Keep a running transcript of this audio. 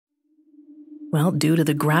Well, due to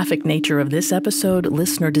the graphic nature of this episode,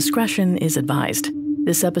 listener discretion is advised.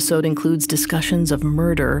 This episode includes discussions of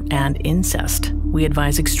murder and incest. We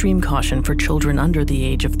advise extreme caution for children under the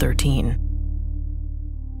age of 13.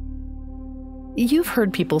 You've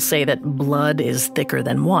heard people say that blood is thicker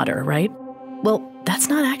than water, right? Well, that's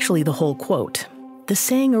not actually the whole quote. The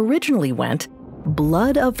saying originally went,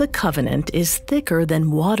 "Blood of the covenant is thicker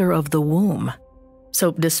than water of the womb."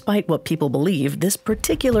 So despite what people believe, this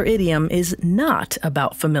particular idiom is not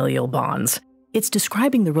about familial bonds. It's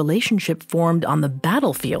describing the relationship formed on the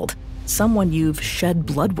battlefield, someone you've shed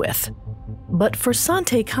blood with. But for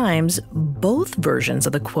Sante Kimes, both versions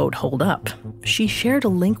of the quote hold up. She shared a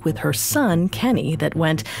link with her son, Kenny, that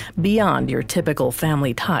went beyond your typical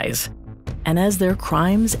family ties. And as their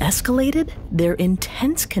crimes escalated, their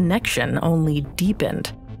intense connection only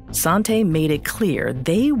deepened. Sante made it clear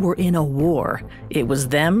they were in a war. It was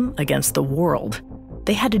them against the world.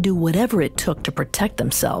 They had to do whatever it took to protect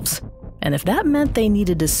themselves. And if that meant they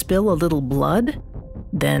needed to spill a little blood,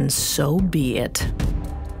 then so be it.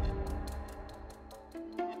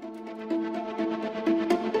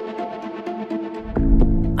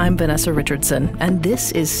 I'm Vanessa Richardson, and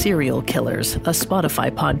this is Serial Killers, a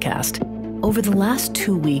Spotify podcast. Over the last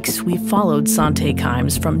 2 weeks, we've followed Sante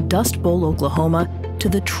Kimes from Dust Bowl, Oklahoma, to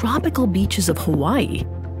the tropical beaches of Hawaii.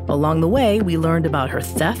 Along the way, we learned about her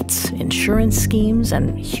thefts, insurance schemes,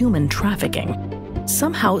 and human trafficking.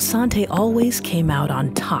 Somehow, Sante always came out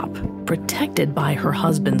on top, protected by her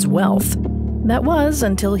husband's wealth. That was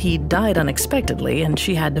until he died unexpectedly and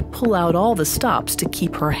she had to pull out all the stops to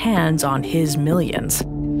keep her hands on his millions.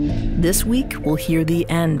 This week, we'll hear the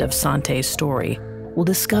end of Sante's story. We'll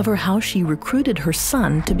discover how she recruited her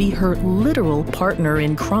son to be her literal partner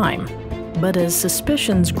in crime. But as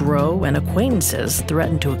suspicions grow and acquaintances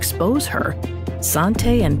threaten to expose her,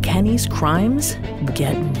 Sante and Kenny's crimes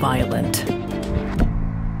get violent.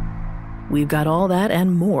 We've got all that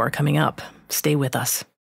and more coming up. Stay with us.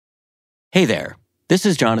 Hey there. This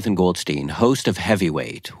is Jonathan Goldstein, host of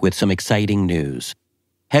Heavyweight, with some exciting news.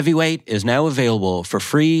 Heavyweight is now available for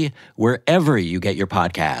free wherever you get your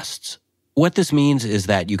podcasts. What this means is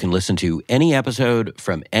that you can listen to any episode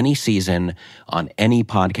from any season on any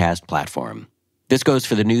podcast platform. This goes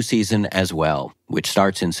for the new season as well, which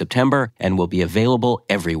starts in September and will be available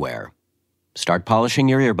everywhere. Start polishing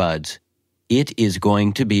your earbuds. It is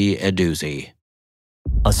going to be a doozy.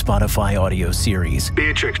 A Spotify audio series.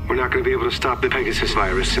 Beatrix, we're not going to be able to stop the Pegasus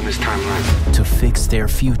virus in this timeline. To fix their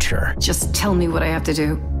future, just tell me what I have to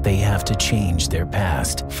do. They have to change their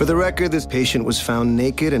past. For the record, this patient was found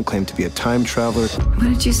naked and claimed to be a time traveler. What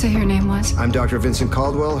did you say your name was? I'm Dr. Vincent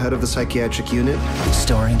Caldwell, head of the psychiatric unit.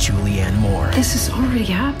 Starring Julianne Moore. This has already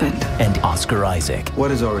happened. And Oscar Isaac. What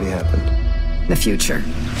has already happened? The future.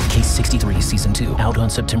 Case 63, Season 2, out on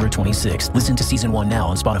September 26th. Listen to Season 1 now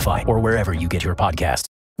on Spotify or wherever you get your podcast.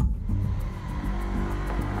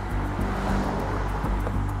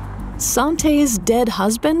 Sante's dead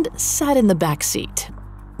husband sat in the back seat.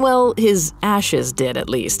 Well, his ashes did, at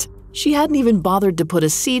least. She hadn't even bothered to put a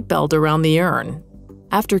seatbelt around the urn.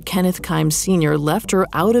 After Kenneth Kimes Sr. left her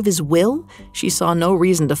out of his will, she saw no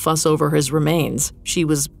reason to fuss over his remains. She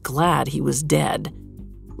was glad he was dead.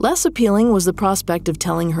 Less appealing was the prospect of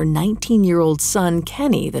telling her 19-year-old son,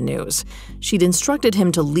 Kenny, the news. She'd instructed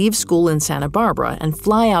him to leave school in Santa Barbara and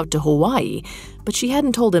fly out to Hawaii, but she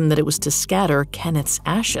hadn't told him that it was to scatter Kenneth's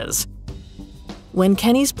ashes. When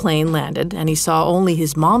Kenny's plane landed and he saw only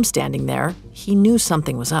his mom standing there, he knew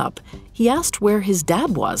something was up. He asked where his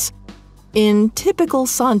dad was. In typical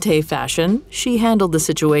Sante fashion, she handled the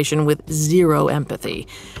situation with zero empathy.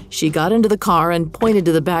 She got into the car and pointed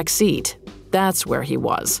to the back seat. That's where he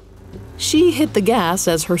was. She hit the gas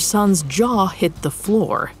as her son's jaw hit the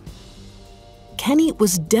floor. Kenny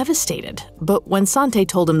was devastated, but when Sante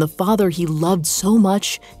told him the father he loved so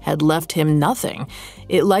much had left him nothing,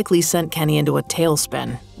 it likely sent Kenny into a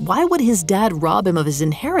tailspin. Why would his dad rob him of his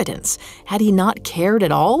inheritance? Had he not cared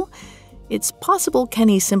at all? It's possible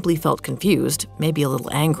Kenny simply felt confused, maybe a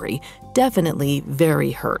little angry, definitely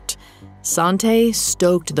very hurt. Sante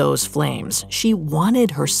stoked those flames. She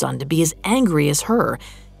wanted her son to be as angry as her.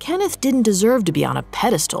 Kenneth didn't deserve to be on a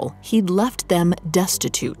pedestal. He'd left them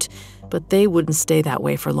destitute. But they wouldn't stay that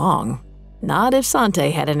way for long. Not if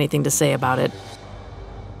Sante had anything to say about it.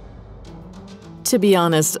 To be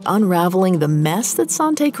honest, unraveling the mess that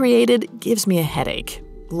Sante created gives me a headache.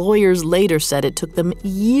 Lawyers later said it took them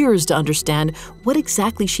years to understand what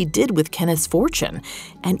exactly she did with Kenneth's fortune.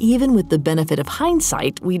 And even with the benefit of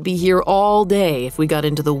hindsight, we'd be here all day if we got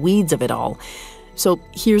into the weeds of it all. So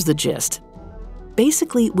here's the gist.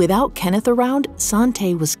 Basically, without Kenneth around,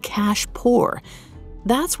 Sante was cash poor.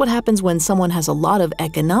 That's what happens when someone has a lot of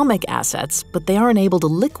economic assets, but they aren't able to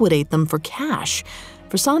liquidate them for cash.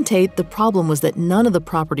 For Sante, the problem was that none of the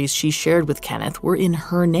properties she shared with Kenneth were in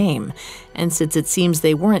her name. And since it seems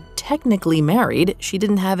they weren't technically married, she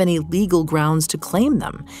didn't have any legal grounds to claim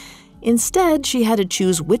them. Instead, she had to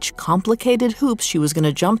choose which complicated hoops she was going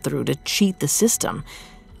to jump through to cheat the system.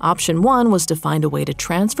 Option 1 was to find a way to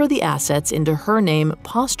transfer the assets into her name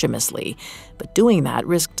posthumously, but doing that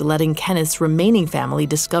risked letting Kenneth's remaining family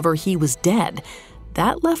discover he was dead.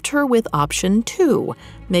 That left her with option 2,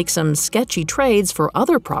 make some sketchy trades for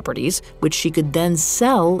other properties, which she could then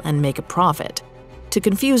sell and make a profit. To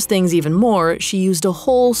confuse things even more, she used a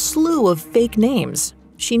whole slew of fake names.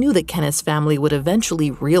 She knew that Kenneth's family would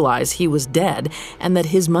eventually realize he was dead and that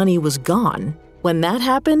his money was gone. When that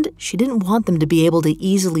happened, she didn't want them to be able to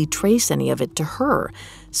easily trace any of it to her,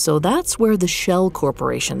 so that's where the shell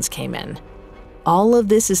corporations came in. All of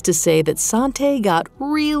this is to say that Sante got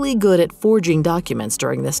really good at forging documents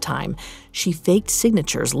during this time. She faked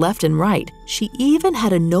signatures left and right. She even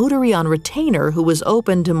had a notary on retainer who was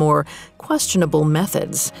open to more questionable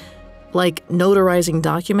methods, like notarizing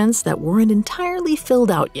documents that weren't entirely filled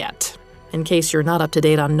out yet. In case you're not up to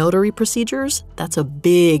date on notary procedures, that's a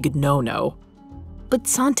big no-no. But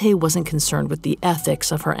Sante wasn't concerned with the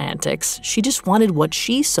ethics of her antics. She just wanted what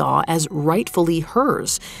she saw as rightfully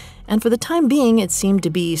hers. And for the time being, it seemed to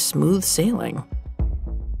be smooth sailing.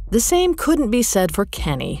 The same couldn't be said for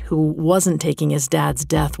Kenny, who wasn't taking his dad's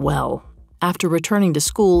death well. After returning to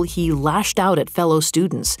school, he lashed out at fellow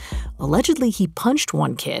students. Allegedly, he punched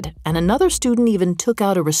one kid, and another student even took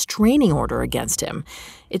out a restraining order against him.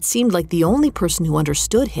 It seemed like the only person who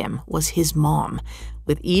understood him was his mom.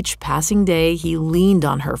 With each passing day, he leaned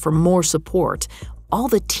on her for more support. All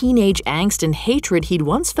the teenage angst and hatred he'd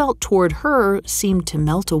once felt toward her seemed to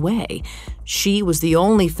melt away. She was the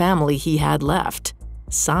only family he had left.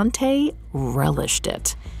 Sante relished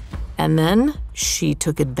it. And then she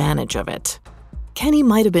took advantage of it. Kenny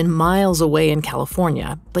might have been miles away in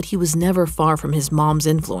California, but he was never far from his mom's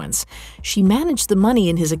influence. She managed the money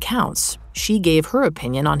in his accounts. She gave her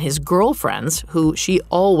opinion on his girlfriends, who she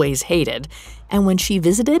always hated. And when she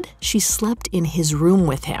visited, she slept in his room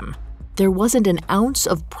with him. There wasn't an ounce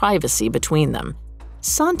of privacy between them.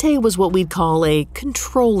 Sante was what we'd call a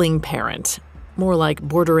controlling parent, more like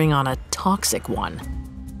bordering on a toxic one.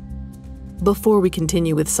 Before we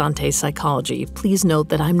continue with Sante's psychology, please note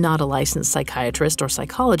that I'm not a licensed psychiatrist or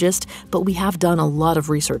psychologist, but we have done a lot of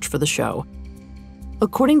research for the show.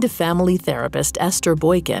 According to family therapist Esther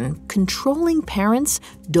Boykin, controlling parents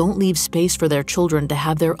don't leave space for their children to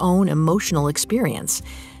have their own emotional experience.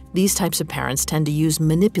 These types of parents tend to use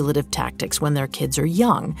manipulative tactics when their kids are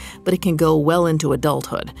young, but it can go well into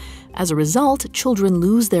adulthood. As a result, children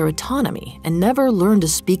lose their autonomy and never learn to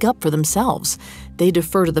speak up for themselves. They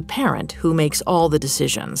defer to the parent, who makes all the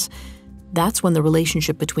decisions. That's when the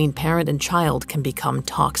relationship between parent and child can become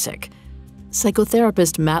toxic.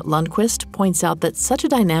 Psychotherapist Matt Lundquist points out that such a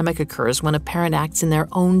dynamic occurs when a parent acts in their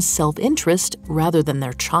own self-interest rather than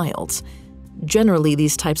their child's. Generally,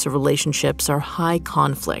 these types of relationships are high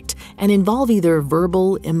conflict and involve either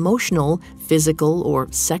verbal, emotional, physical,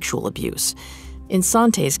 or sexual abuse. In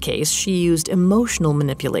Sante's case, she used emotional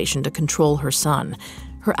manipulation to control her son.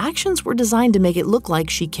 Her actions were designed to make it look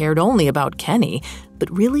like she cared only about Kenny,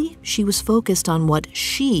 but really, she was focused on what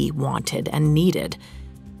she wanted and needed.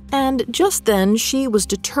 And just then, she was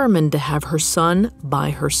determined to have her son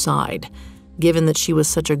by her side. Given that she was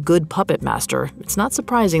such a good puppet master, it's not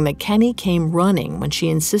surprising that Kenny came running when she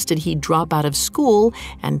insisted he drop out of school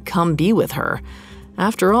and come be with her.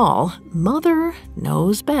 After all, mother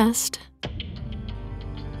knows best.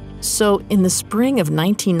 So, in the spring of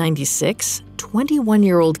 1996,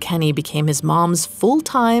 21-year-old Kenny became his mom's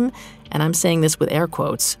full-time, and I'm saying this with air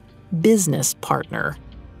quotes, business partner.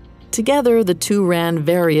 Together, the two ran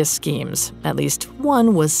various schemes. At least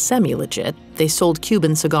one was semi-legit. They sold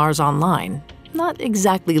Cuban cigars online. Not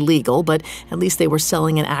exactly legal, but at least they were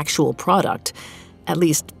selling an actual product. At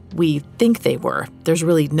least we think they were. There's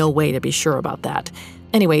really no way to be sure about that.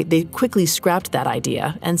 Anyway, they quickly scrapped that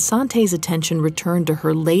idea, and Sante's attention returned to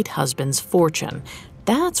her late husband's fortune.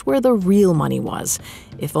 That's where the real money was,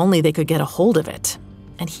 if only they could get a hold of it.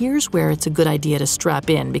 And here's where it's a good idea to strap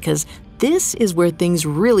in, because this is where things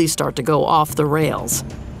really start to go off the rails.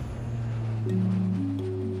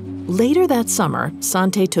 Later that summer,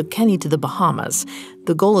 Sante took Kenny to the Bahamas.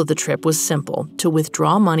 The goal of the trip was simple: to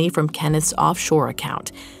withdraw money from Kenneth's offshore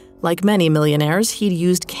account. Like many millionaires, he'd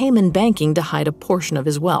used Cayman banking to hide a portion of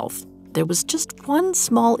his wealth. There was just one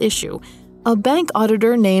small issue. A bank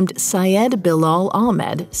auditor named Syed Bilal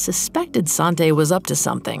Ahmed suspected Sante was up to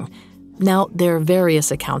something. Now, there are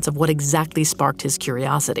various accounts of what exactly sparked his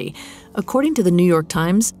curiosity. According to the New York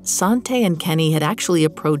Times, Sante and Kenny had actually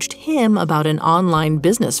approached him about an online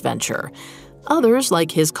business venture. Others,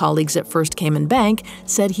 like his colleagues at First Cayman Bank,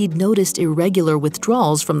 said he'd noticed irregular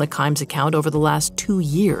withdrawals from the Kimes account over the last 2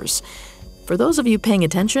 years. For those of you paying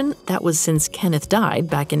attention, that was since Kenneth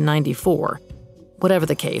died back in '94. Whatever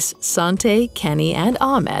the case, Sante, Kenny, and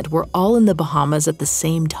Ahmed were all in the Bahamas at the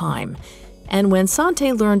same time. And when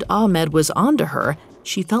Sante learned Ahmed was onto her,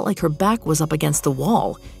 she felt like her back was up against the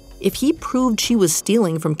wall. If he proved she was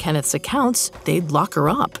stealing from Kenneth's accounts, they'd lock her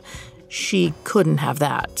up. She couldn't have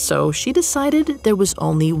that, so she decided there was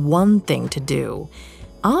only one thing to do.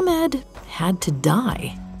 Ahmed had to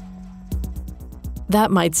die.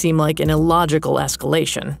 That might seem like an illogical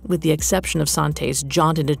escalation. With the exception of Sante's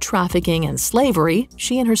jaunt into trafficking and slavery,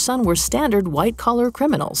 she and her son were standard white-collar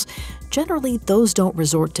criminals. Generally, those don't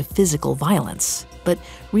resort to physical violence. But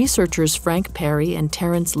researchers Frank Perry and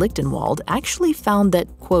Terence Lichtenwald actually found that,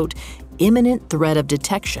 quote, imminent threat of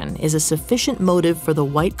detection is a sufficient motive for the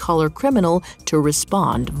white-collar criminal to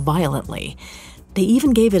respond violently. They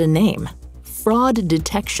even gave it a name: fraud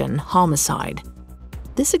detection homicide.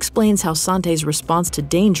 This explains how Sante's response to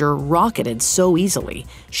danger rocketed so easily.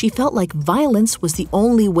 She felt like violence was the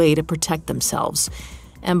only way to protect themselves.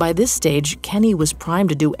 And by this stage, Kenny was primed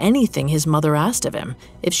to do anything his mother asked of him.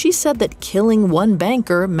 If she said that killing one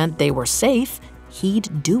banker meant they were safe,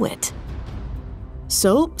 he'd do it.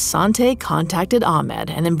 So Sante contacted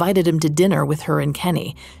Ahmed and invited him to dinner with her and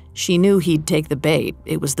Kenny. She knew he'd take the bait.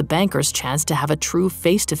 It was the banker's chance to have a true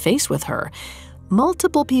face-to-face with her.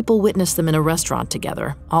 Multiple people witnessed them in a restaurant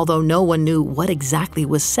together, although no one knew what exactly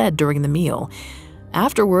was said during the meal.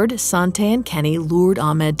 Afterward, Sante and Kenny lured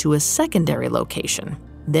Ahmed to a secondary location.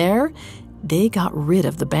 There, they got rid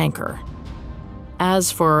of the banker.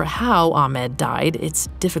 As for how Ahmed died, it's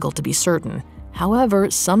difficult to be certain.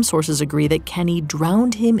 However, some sources agree that Kenny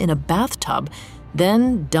drowned him in a bathtub,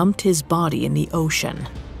 then dumped his body in the ocean.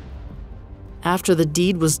 After the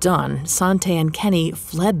deed was done, Sante and Kenny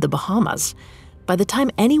fled the Bahamas. By the time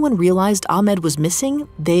anyone realized Ahmed was missing,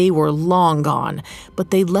 they were long gone,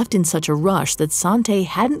 but they left in such a rush that Sante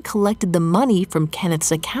hadn't collected the money from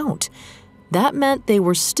Kenneth's account. That meant they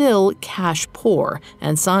were still cash poor,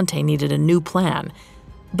 and Sante needed a new plan.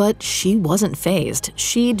 But she wasn't fazed.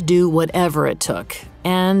 She'd do whatever it took.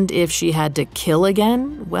 And if she had to kill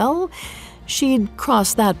again, well, she'd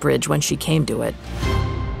cross that bridge when she came to it.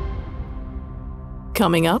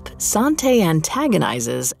 Coming up, Sante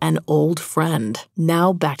antagonizes an old friend.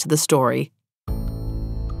 Now back to the story.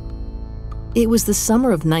 It was the summer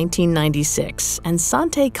of 1996, and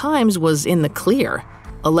Sante Kimes was in the clear.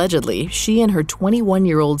 Allegedly, she and her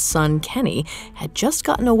 21-year-old son, Kenny, had just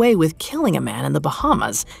gotten away with killing a man in the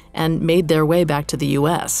Bahamas and made their way back to the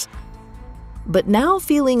U.S. But now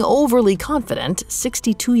feeling overly confident,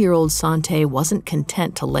 62-year-old Sante wasn't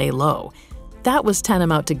content to lay low. That was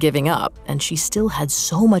tantamount to giving up, and she still had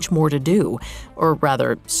so much more to do, or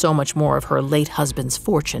rather, so much more of her late husband's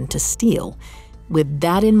fortune to steal. With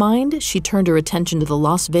that in mind, she turned her attention to the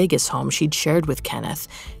Las Vegas home she'd shared with Kenneth.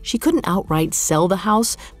 She couldn't outright sell the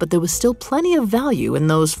house, but there was still plenty of value in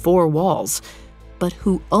those 4 walls. But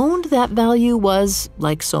who owned that value was,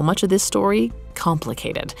 like so much of this story,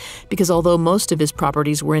 complicated. Because although most of his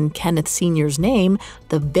properties were in Kenneth Sr.'s name,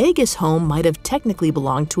 the Vegas home might have technically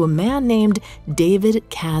belonged to a man named David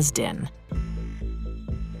Kasdan.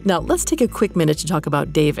 Now, let's take a quick minute to talk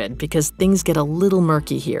about David, because things get a little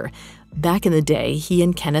murky here. Back in the day, he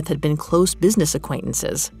and Kenneth had been close business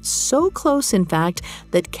acquaintances. So close, in fact,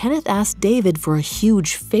 that Kenneth asked David for a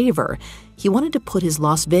huge favor. He wanted to put his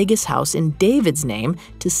Las Vegas house in David's name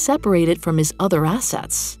to separate it from his other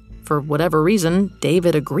assets. For whatever reason,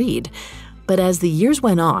 David agreed. But as the years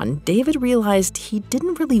went on, David realized he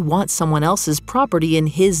didn't really want someone else's property in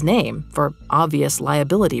his name for obvious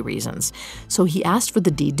liability reasons. So he asked for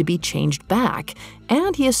the deed to be changed back,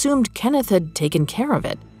 and he assumed Kenneth had taken care of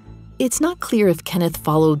it. It's not clear if Kenneth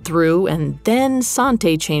followed through and then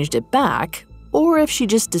Sante changed it back, or if she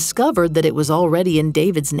just discovered that it was already in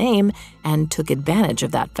David's name and took advantage of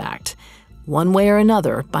that fact. One way or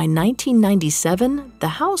another, by 1997, the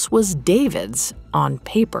house was David's on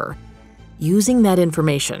paper. Using that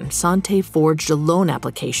information, Sante forged a loan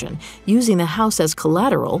application, using the house as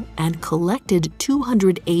collateral, and collected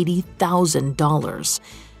 $280,000.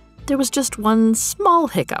 There was just one small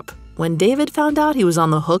hiccup. When David found out he was on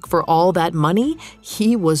the hook for all that money,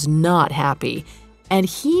 he was not happy. And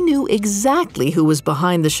he knew exactly who was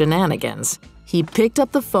behind the shenanigans. He picked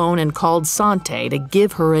up the phone and called Sante to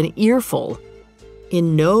give her an earful.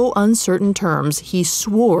 In no uncertain terms, he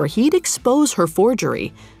swore he'd expose her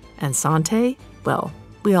forgery. And Sante? Well,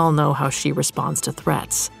 we all know how she responds to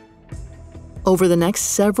threats. Over the next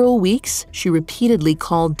several weeks, she repeatedly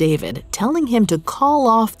called David, telling him to call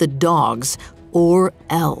off the dogs or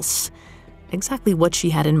else. Exactly what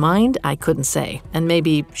she had in mind, I couldn't say, and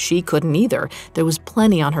maybe she couldn't either. There was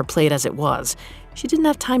plenty on her plate as it was. She didn't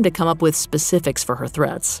have time to come up with specifics for her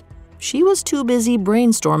threats. She was too busy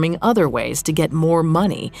brainstorming other ways to get more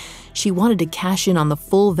money. She wanted to cash in on the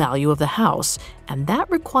full value of the house, and that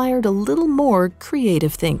required a little more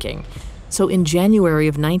creative thinking. So in January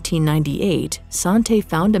of 1998, Sante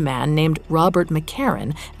found a man named Robert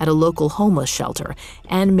McCarran at a local homeless shelter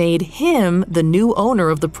and made him the new owner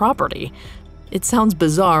of the property. It sounds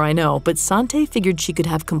bizarre, I know, but Sante figured she could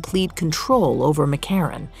have complete control over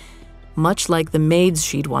McCarran. Much like the maids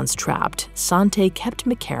she'd once trapped, Sante kept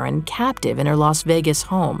McCarran captive in her Las Vegas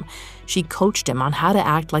home. She coached him on how to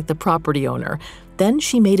act like the property owner. Then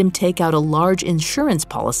she made him take out a large insurance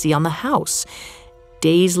policy on the house.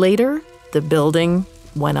 Days later, the building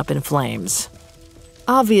went up in flames.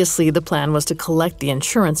 Obviously, the plan was to collect the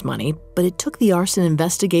insurance money, but it took the arson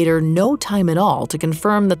investigator no time at all to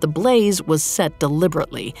confirm that the blaze was set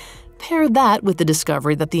deliberately. Pair that with the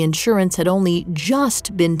discovery that the insurance had only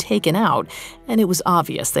just been taken out, and it was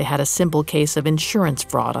obvious they had a simple case of insurance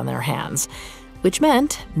fraud on their hands, which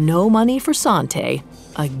meant no money for Sante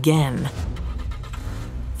again.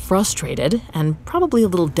 Frustrated and probably a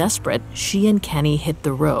little desperate, she and Kenny hit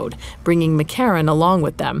the road, bringing McCarran along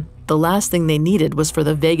with them. The last thing they needed was for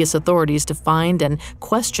the Vegas authorities to find and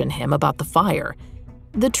question him about the fire.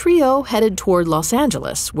 The trio headed toward Los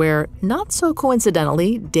Angeles, where, not so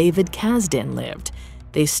coincidentally, David Kasdan lived.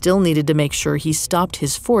 They still needed to make sure he stopped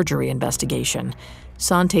his forgery investigation.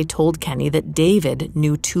 Sante told Kenny that David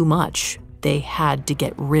knew too much. They had to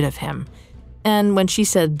get rid of him. And when she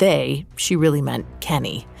said they, she really meant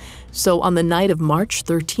Kenny. So on the night of March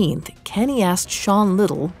 13th, Kenny asked Sean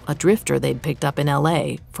Little, a drifter they'd picked up in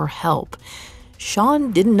LA, for help.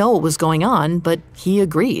 Sean didn't know what was going on, but he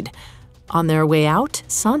agreed. On their way out,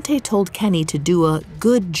 Sante told Kenny to do a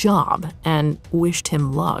good job and wished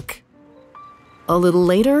him luck. A little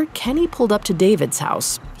later, Kenny pulled up to David's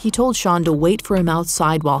house. He told Sean to wait for him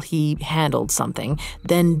outside while he handled something,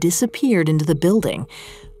 then disappeared into the building.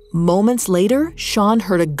 Moments later, Sean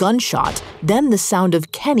heard a gunshot, then the sound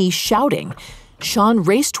of Kenny shouting. Sean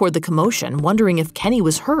raced toward the commotion, wondering if Kenny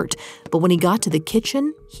was hurt, but when he got to the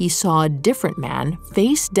kitchen, he saw a different man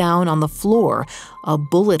face down on the floor, a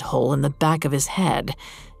bullet hole in the back of his head.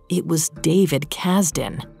 It was David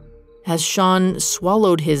Kasdan. As Sean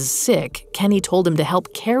swallowed his sick, Kenny told him to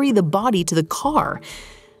help carry the body to the car.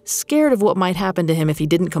 Scared of what might happen to him if he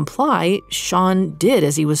didn't comply, Sean did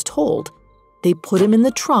as he was told. They put him in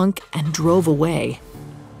the trunk and drove away.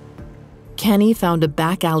 Kenny found a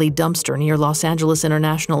back alley dumpster near Los Angeles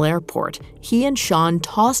International Airport. He and Sean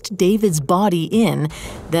tossed David's body in,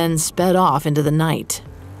 then sped off into the night.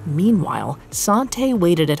 Meanwhile, Sante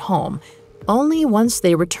waited at home. Only once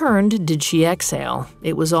they returned did she exhale.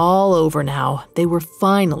 It was all over now. They were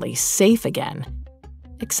finally safe again.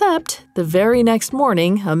 Except, the very next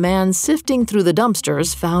morning, a man sifting through the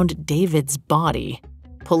dumpsters found David's body.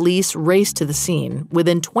 Police raced to the scene.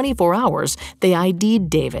 Within 24 hours, they ID'd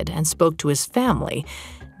David and spoke to his family.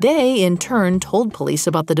 They, in turn, told police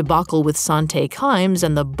about the debacle with Sante Kimes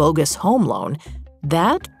and the bogus home loan.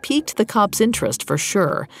 That piqued the cops' interest for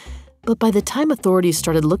sure. But by the time authorities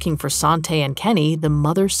started looking for Sante and Kenny, the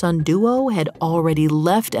mother-son duo had already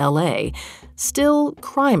left LA, still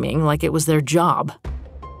criming like it was their job.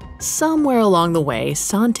 Somewhere along the way,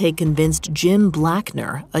 Sante convinced Jim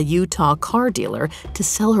Blackner, a Utah car dealer, to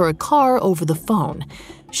sell her a car over the phone.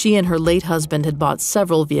 She and her late husband had bought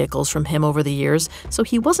several vehicles from him over the years, so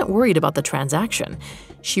he wasn't worried about the transaction.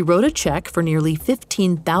 She wrote a check for nearly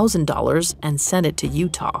 $15,000 and sent it to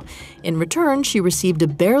Utah. In return, she received a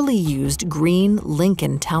barely used green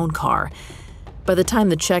Lincoln town car. By the time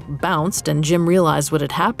the check bounced and Jim realized what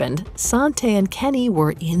had happened, Sante and Kenny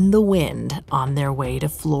were in the wind on their way to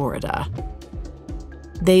Florida.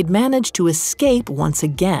 They'd managed to escape once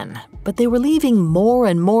again, but they were leaving more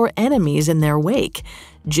and more enemies in their wake.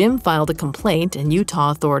 Jim filed a complaint and Utah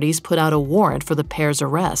authorities put out a warrant for the pair's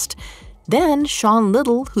arrest. Then Sean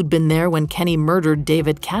Little, who'd been there when Kenny murdered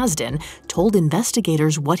David Kasdan, told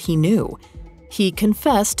investigators what he knew. He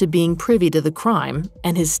confessed to being privy to the crime,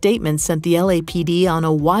 and his statement sent the LAPD on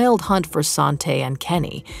a wild hunt for Sante and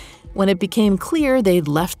Kenny. When it became clear they'd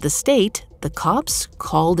left the state, the cops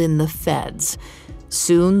called in the feds.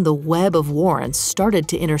 Soon, the web of warrants started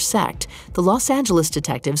to intersect. The Los Angeles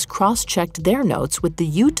detectives cross-checked their notes with the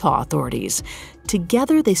Utah authorities.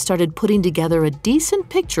 Together, they started putting together a decent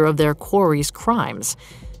picture of their quarry's crimes.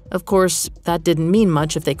 Of course, that didn't mean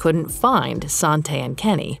much if they couldn't find Sante and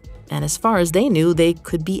Kenny. And as far as they knew, they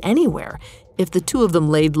could be anywhere. If the two of them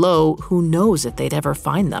laid low, who knows if they'd ever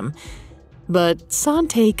find them. But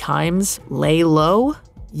Sante Kimes lay low?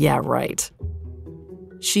 Yeah, right.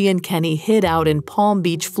 She and Kenny hid out in Palm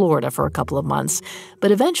Beach, Florida for a couple of months,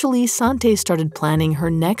 but eventually Sante started planning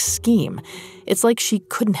her next scheme. It's like she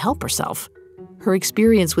couldn't help herself. Her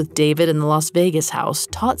experience with David in the Las Vegas house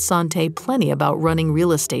taught Sante plenty about running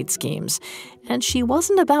real estate schemes, and she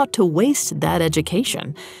wasn't about to waste that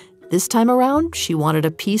education. This time around, she wanted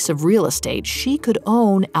a piece of real estate she could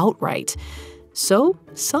own outright. So,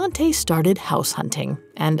 Sante started house hunting,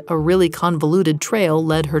 and a really convoluted trail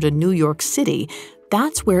led her to New York City.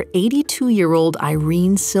 That's where 82-year-old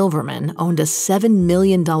Irene Silverman owned a $7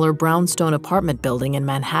 million brownstone apartment building in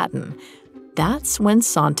Manhattan. That's when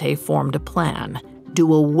Sante formed a plan.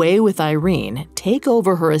 Do away with Irene, take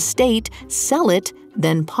over her estate, sell it,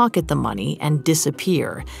 then pocket the money and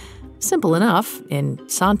disappear. Simple enough, in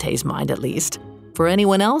Sante's mind at least. For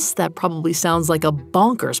anyone else, that probably sounds like a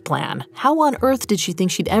bonkers plan. How on earth did she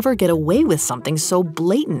think she'd ever get away with something so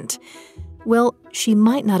blatant? Well, she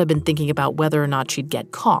might not have been thinking about whether or not she'd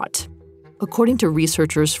get caught. According to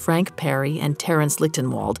researchers Frank Perry and Terrence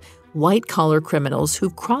Lichtenwald, white-collar criminals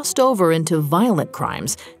who've crossed over into violent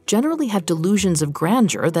crimes generally have delusions of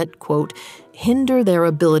grandeur that, quote, hinder their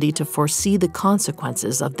ability to foresee the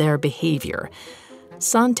consequences of their behavior.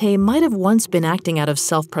 Sante might have once been acting out of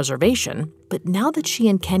self-preservation, but now that she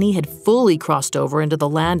and Kenny had fully crossed over into the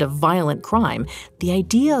land of violent crime, the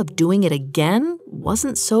idea of doing it again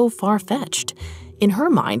wasn't so far-fetched. In her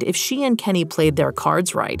mind, if she and Kenny played their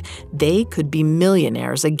cards right, they could be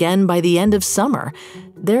millionaires again by the end of summer.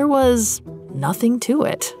 There was nothing to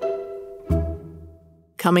it.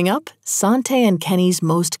 Coming up, Sante and Kenny's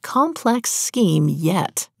most complex scheme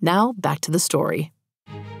yet. Now, back to the story.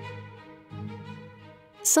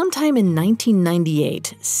 Sometime in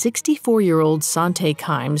 1998, 64-year-old Sante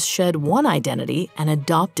Kimes shed one identity and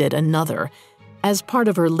adopted another. As part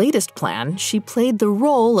of her latest plan, she played the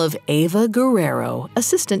role of Ava Guerrero,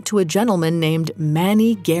 assistant to a gentleman named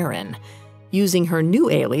Manny Guerin. Using her new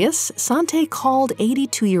alias, Sante called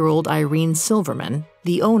 82-year-old Irene Silverman,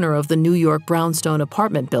 the owner of the New York brownstone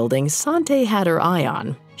apartment building Sante had her eye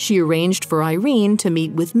on. She arranged for Irene to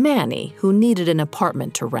meet with Manny, who needed an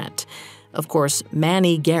apartment to rent. Of course,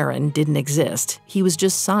 Manny Guerin didn't exist. He was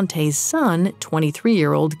just Sante's son,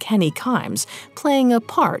 23-year-old Kenny Kimes, playing a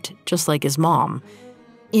part just like his mom.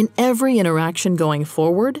 In every interaction going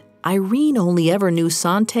forward, Irene only ever knew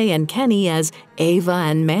Sante and Kenny as Ava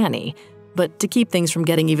and Manny. But to keep things from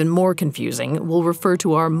getting even more confusing, we'll refer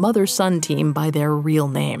to our mother-son team by their real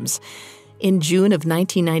names. In June of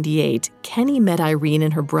 1998, Kenny met Irene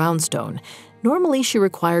in her brownstone. Normally, she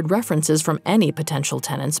required references from any potential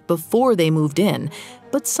tenants before they moved in,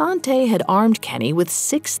 but Sante had armed Kenny with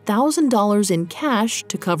 $6,000 in cash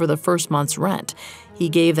to cover the first month's rent. He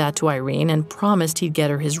gave that to Irene and promised he'd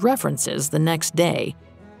get her his references the next day.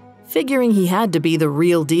 Figuring he had to be the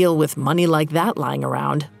real deal with money like that lying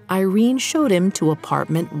around, Irene showed him to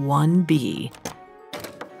apartment 1B.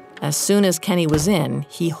 As soon as Kenny was in,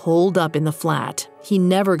 he holed up in the flat. He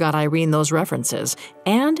never got Irene those references,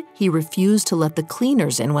 and he refused to let the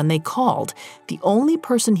cleaners in when they called. The only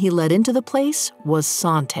person he let into the place was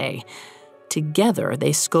Sante. Together,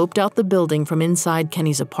 they scoped out the building from inside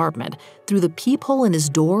Kenny's apartment. Through the peephole in his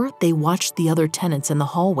door, they watched the other tenants in the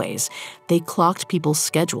hallways. They clocked people's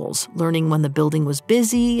schedules, learning when the building was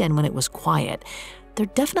busy and when it was quiet. There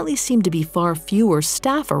definitely seemed to be far fewer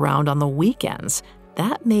staff around on the weekends.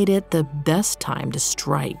 That made it the best time to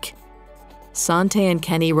strike. Sante and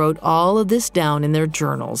Kenny wrote all of this down in their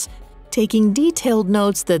journals, taking detailed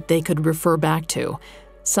notes that they could refer back to.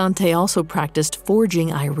 Sante also practiced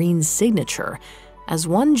forging Irene's signature. As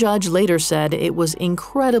one judge later said, it was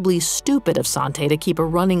incredibly stupid of Sante to keep a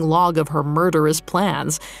running log of her murderous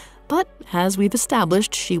plans. But as we've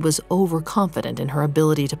established, she was overconfident in her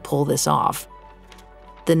ability to pull this off.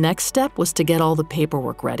 The next step was to get all the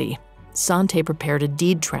paperwork ready. Sante prepared a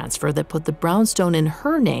deed transfer that put the brownstone in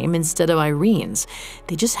her name instead of Irene's.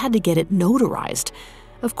 They just had to get it notarized.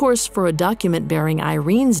 Of course, for a document bearing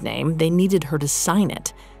Irene's name, they needed her to sign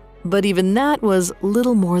it. But even that was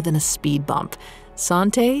little more than a speed bump.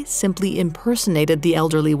 Sante simply impersonated the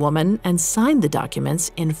elderly woman and signed the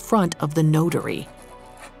documents in front of the notary.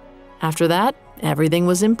 After that, everything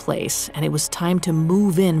was in place, and it was time to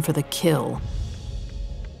move in for the kill.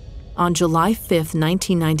 On July 5,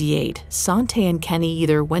 1998, Sante and Kenny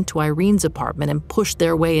either went to Irene's apartment and pushed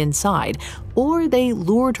their way inside, or they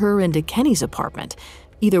lured her into Kenny's apartment.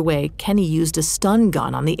 Either way, Kenny used a stun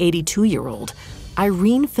gun on the 82-year-old.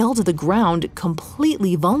 Irene fell to the ground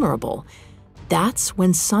completely vulnerable. That's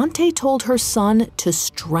when Sante told her son to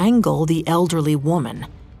strangle the elderly woman.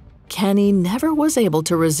 Kenny never was able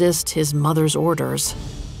to resist his mother's orders.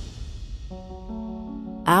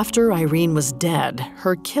 After Irene was dead,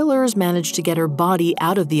 her killers managed to get her body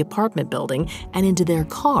out of the apartment building and into their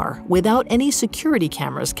car without any security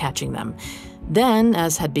cameras catching them. Then,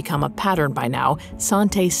 as had become a pattern by now,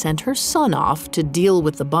 Sante sent her son off to deal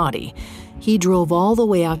with the body. He drove all the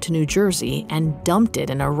way out to New Jersey and dumped it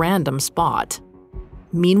in a random spot.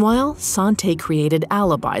 Meanwhile, Sante created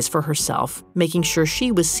alibis for herself, making sure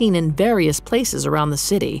she was seen in various places around the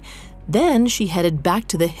city. Then she headed back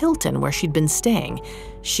to the Hilton where she'd been staying.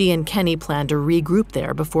 She and Kenny planned to regroup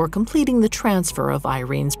there before completing the transfer of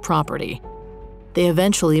Irene's property. They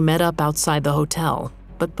eventually met up outside the hotel,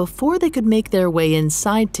 but before they could make their way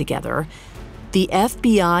inside together, the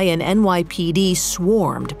FBI and NYPD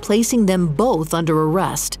swarmed, placing them both under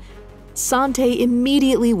arrest. Sante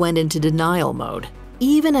immediately went into denial mode.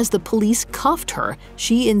 Even as the police cuffed her,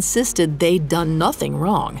 she insisted they'd done nothing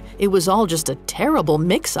wrong. It was all just a terrible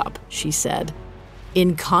mix-up, she said.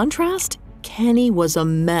 In contrast, Kenny was a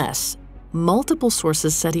mess. Multiple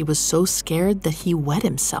sources said he was so scared that he wet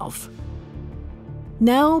himself.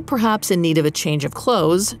 Now, perhaps in need of a change of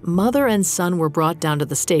clothes, mother and son were brought down to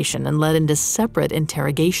the station and led into separate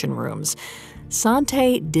interrogation rooms.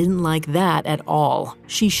 Sante didn't like that at all.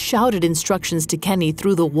 She shouted instructions to Kenny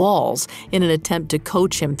through the walls in an attempt to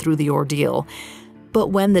coach him through the ordeal. But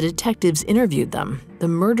when the detectives interviewed them, the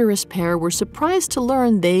murderous pair were surprised to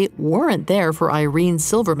learn they weren't there for Irene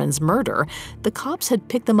Silverman's murder. The cops had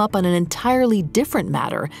picked them up on an entirely different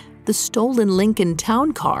matter, the stolen Lincoln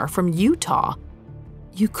Town car from Utah.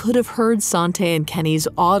 You could have heard Sante and Kenny's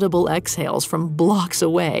audible exhales from blocks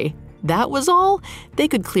away. That was all? They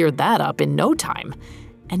could clear that up in no time.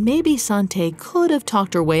 And maybe Sante could have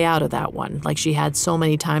talked her way out of that one, like she had so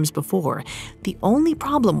many times before. The only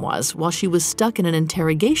problem was, while she was stuck in an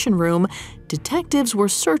interrogation room, detectives were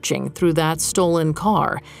searching through that stolen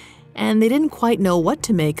car, and they didn't quite know what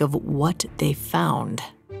to make of what they found.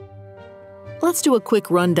 Let's do a quick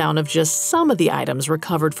rundown of just some of the items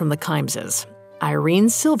recovered from the Kimeses. Irene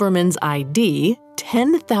Silverman's ID,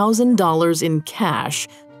 $10,000 in cash,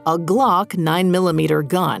 a Glock 9mm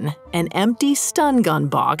gun, an empty stun gun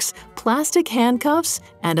box, plastic handcuffs,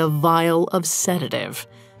 and a vial of sedative.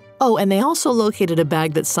 Oh, and they also located a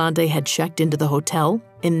bag that Sante had checked into the hotel.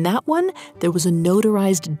 In that one, there was a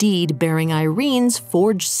notarized deed bearing Irene's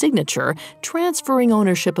forged signature, transferring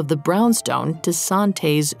ownership of the brownstone to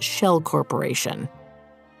Sante's shell corporation.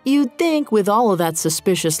 You'd think with all of that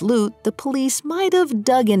suspicious loot, the police might have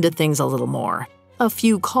dug into things a little more. A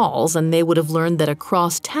few calls and they would have learned that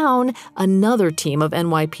across town, another team of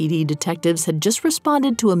NYPD detectives had just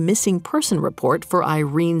responded to a missing person report for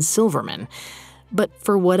Irene Silverman. But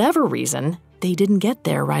for whatever reason, they didn't get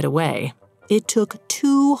there right away. It took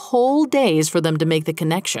 2 whole days for them to make the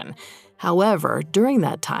connection. However, during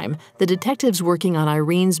that time, the detectives working on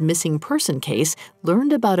Irene's missing person case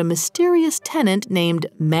learned about a mysterious tenant named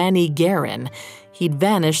Manny Guerin. He'd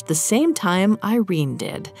vanished the same time Irene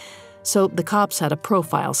did. So the cops had a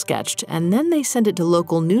profile sketched, and then they sent it to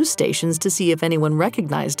local news stations to see if anyone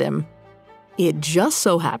recognized him. It just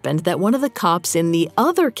so happened that one of the cops in the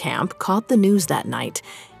other camp caught the news that night.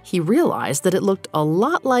 He realized that it looked a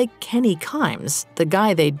lot like Kenny Kimes, the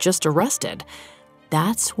guy they'd just arrested.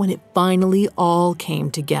 That's when it finally all came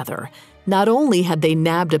together. Not only had they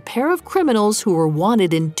nabbed a pair of criminals who were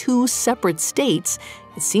wanted in 2 separate states,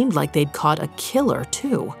 it seemed like they'd caught a killer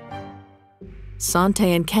too.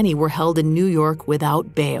 Sante and Kenny were held in New York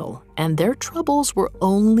without bail, and their troubles were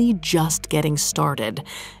only just getting started.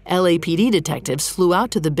 LAPD detectives flew out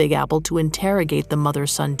to the Big Apple to interrogate the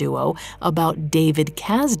mother-son duo about David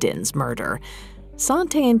Kasdan's murder.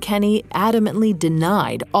 Sante and Kenny adamantly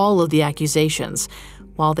denied all of the accusations.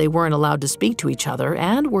 While they weren't allowed to speak to each other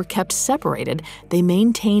and were kept separated, they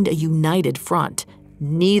maintained a united front.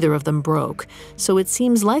 Neither of them broke, so it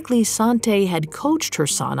seems likely Sante had coached her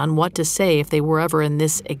son on what to say if they were ever in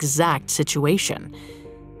this exact situation.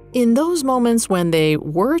 In those moments when they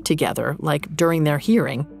were together, like during their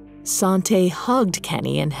hearing, Sante hugged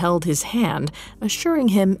Kenny and held his hand, assuring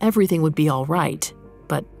him everything would be all right.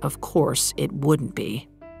 But of course, it wouldn't be.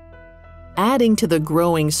 Adding to the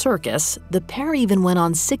growing circus, the pair even went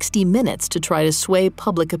on 60 Minutes to try to sway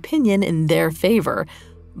public opinion in their favor.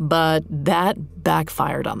 But that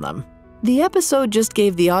backfired on them. The episode just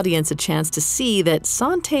gave the audience a chance to see that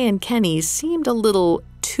Sante and Kenny seemed a little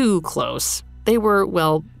too close. They were,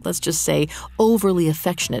 well, let's just say, overly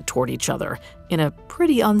affectionate toward each other in a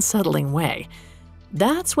pretty unsettling way.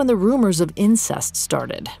 That's when the rumors of incest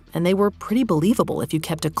started, and they were pretty believable if you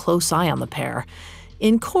kept a close eye on the pair.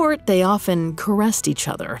 In court, they often caressed each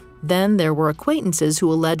other. Then there were acquaintances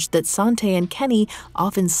who alleged that Sante and Kenny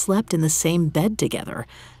often slept in the same bed together.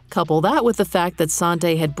 Couple that with the fact that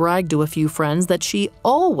Sante had bragged to a few friends that she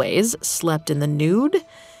always slept in the nude.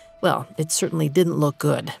 Well, it certainly didn't look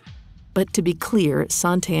good. But to be clear,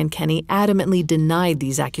 Sante and Kenny adamantly denied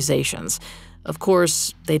these accusations. Of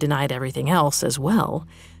course, they denied everything else as well.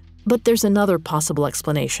 But there's another possible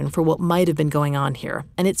explanation for what might have been going on here,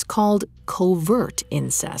 and it's called covert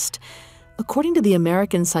incest. According to the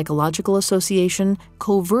American Psychological Association,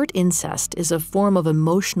 covert incest is a form of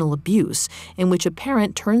emotional abuse in which a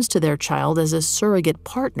parent turns to their child as a surrogate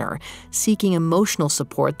partner, seeking emotional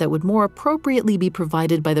support that would more appropriately be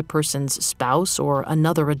provided by the person's spouse or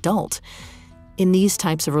another adult. In these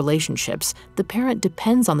types of relationships, the parent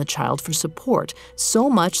depends on the child for support so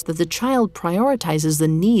much that the child prioritizes the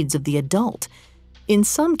needs of the adult. In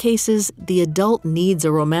some cases, the adult needs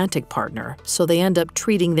a romantic partner, so they end up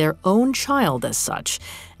treating their own child as such,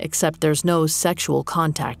 except there's no sexual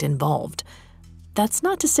contact involved. That's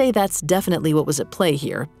not to say that's definitely what was at play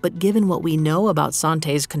here, but given what we know about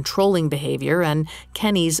Sante's controlling behavior and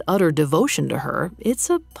Kenny's utter devotion to her, it's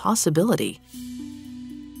a possibility.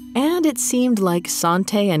 And it seemed like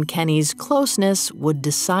Sante and Kenny's closeness would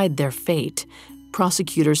decide their fate.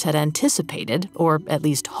 Prosecutors had anticipated, or at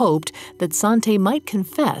least hoped, that Sante might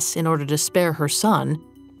confess in order to spare her son,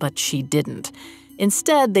 but she didn't.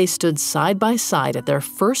 Instead, they stood side by side at their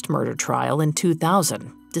first murder trial in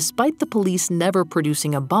 2000. Despite the police never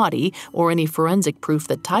producing a body or any forensic proof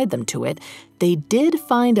that tied them to it, they did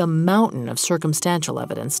find a mountain of circumstantial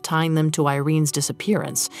evidence tying them to Irene's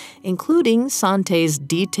disappearance, including Sante's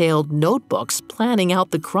detailed notebooks planning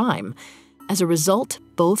out the crime. As a result,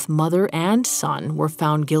 both mother and son were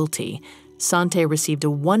found guilty. Sante received a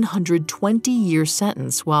 120-year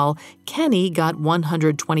sentence, while Kenny got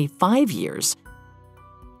 125 years.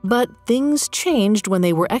 But things changed when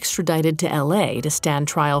they were extradited to LA to stand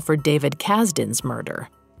trial for David Kasdan's murder.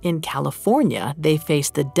 In California, they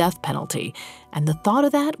faced the death penalty, and the thought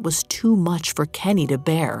of that was too much for Kenny to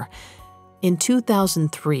bear. In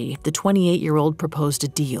 2003, the 28-year-old proposed a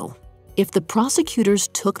deal. If the prosecutors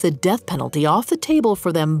took the death penalty off the table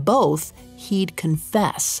for them both, he'd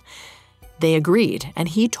confess. They agreed, and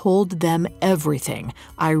he told them everything.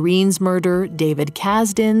 Irene's murder, David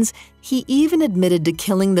Kasdan's. He even admitted to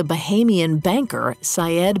killing the Bahamian banker,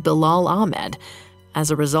 Syed Bilal Ahmed.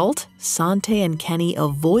 As a result, Sante and Kenny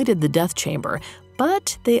avoided the death chamber,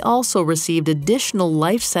 but they also received additional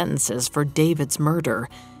life sentences for David's murder.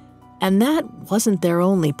 And that wasn't their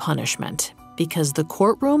only punishment, because the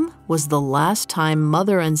courtroom was the last time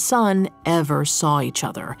mother and son ever saw each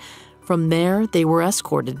other. From there, they were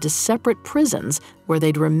escorted to separate prisons where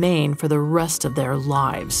they'd remain for the rest of their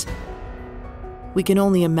lives. We can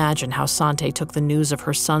only imagine how Sante took the news of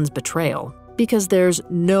her son's betrayal, because there's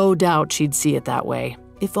no doubt she'd see it that way.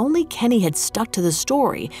 If only Kenny had stuck to the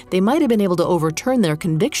story, they might have been able to overturn their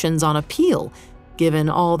convictions on appeal. Given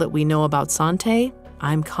all that we know about Sante,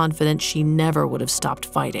 I'm confident she never would have stopped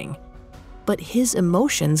fighting. But his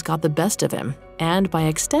emotions got the best of him, and by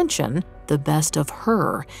extension, the best of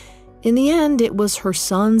her. In the end, it was her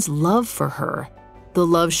son's love for her, the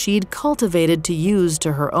love she'd cultivated to use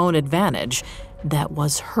to her own advantage, that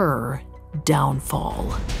was her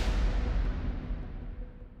downfall.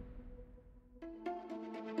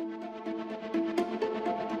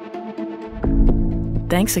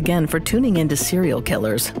 Thanks again for tuning in to Serial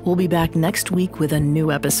Killers. We'll be back next week with a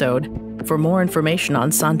new episode. For more information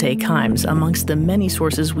on Sante Kimes, amongst the many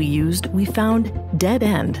sources we used, we found Dead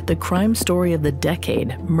End, the crime story of the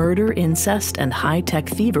decade, Murder, Incest, and High-Tech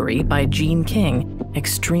Thievery by Gene King,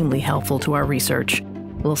 extremely helpful to our research.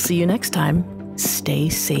 We'll see you next time. Stay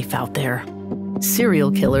safe out there.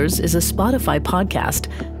 Serial Killers is a Spotify podcast.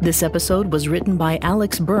 This episode was written by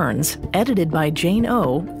Alex Burns, edited by Jane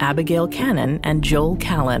O, Abigail Cannon, and Joel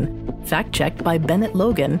Callan. Fact-checked by Bennett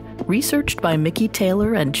Logan, researched by Mickey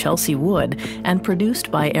Taylor and Chelsea Wood, and produced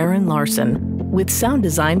by Aaron Larson, with sound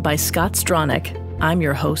design by Scott Stronach. I'm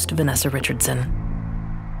your host, Vanessa Richardson.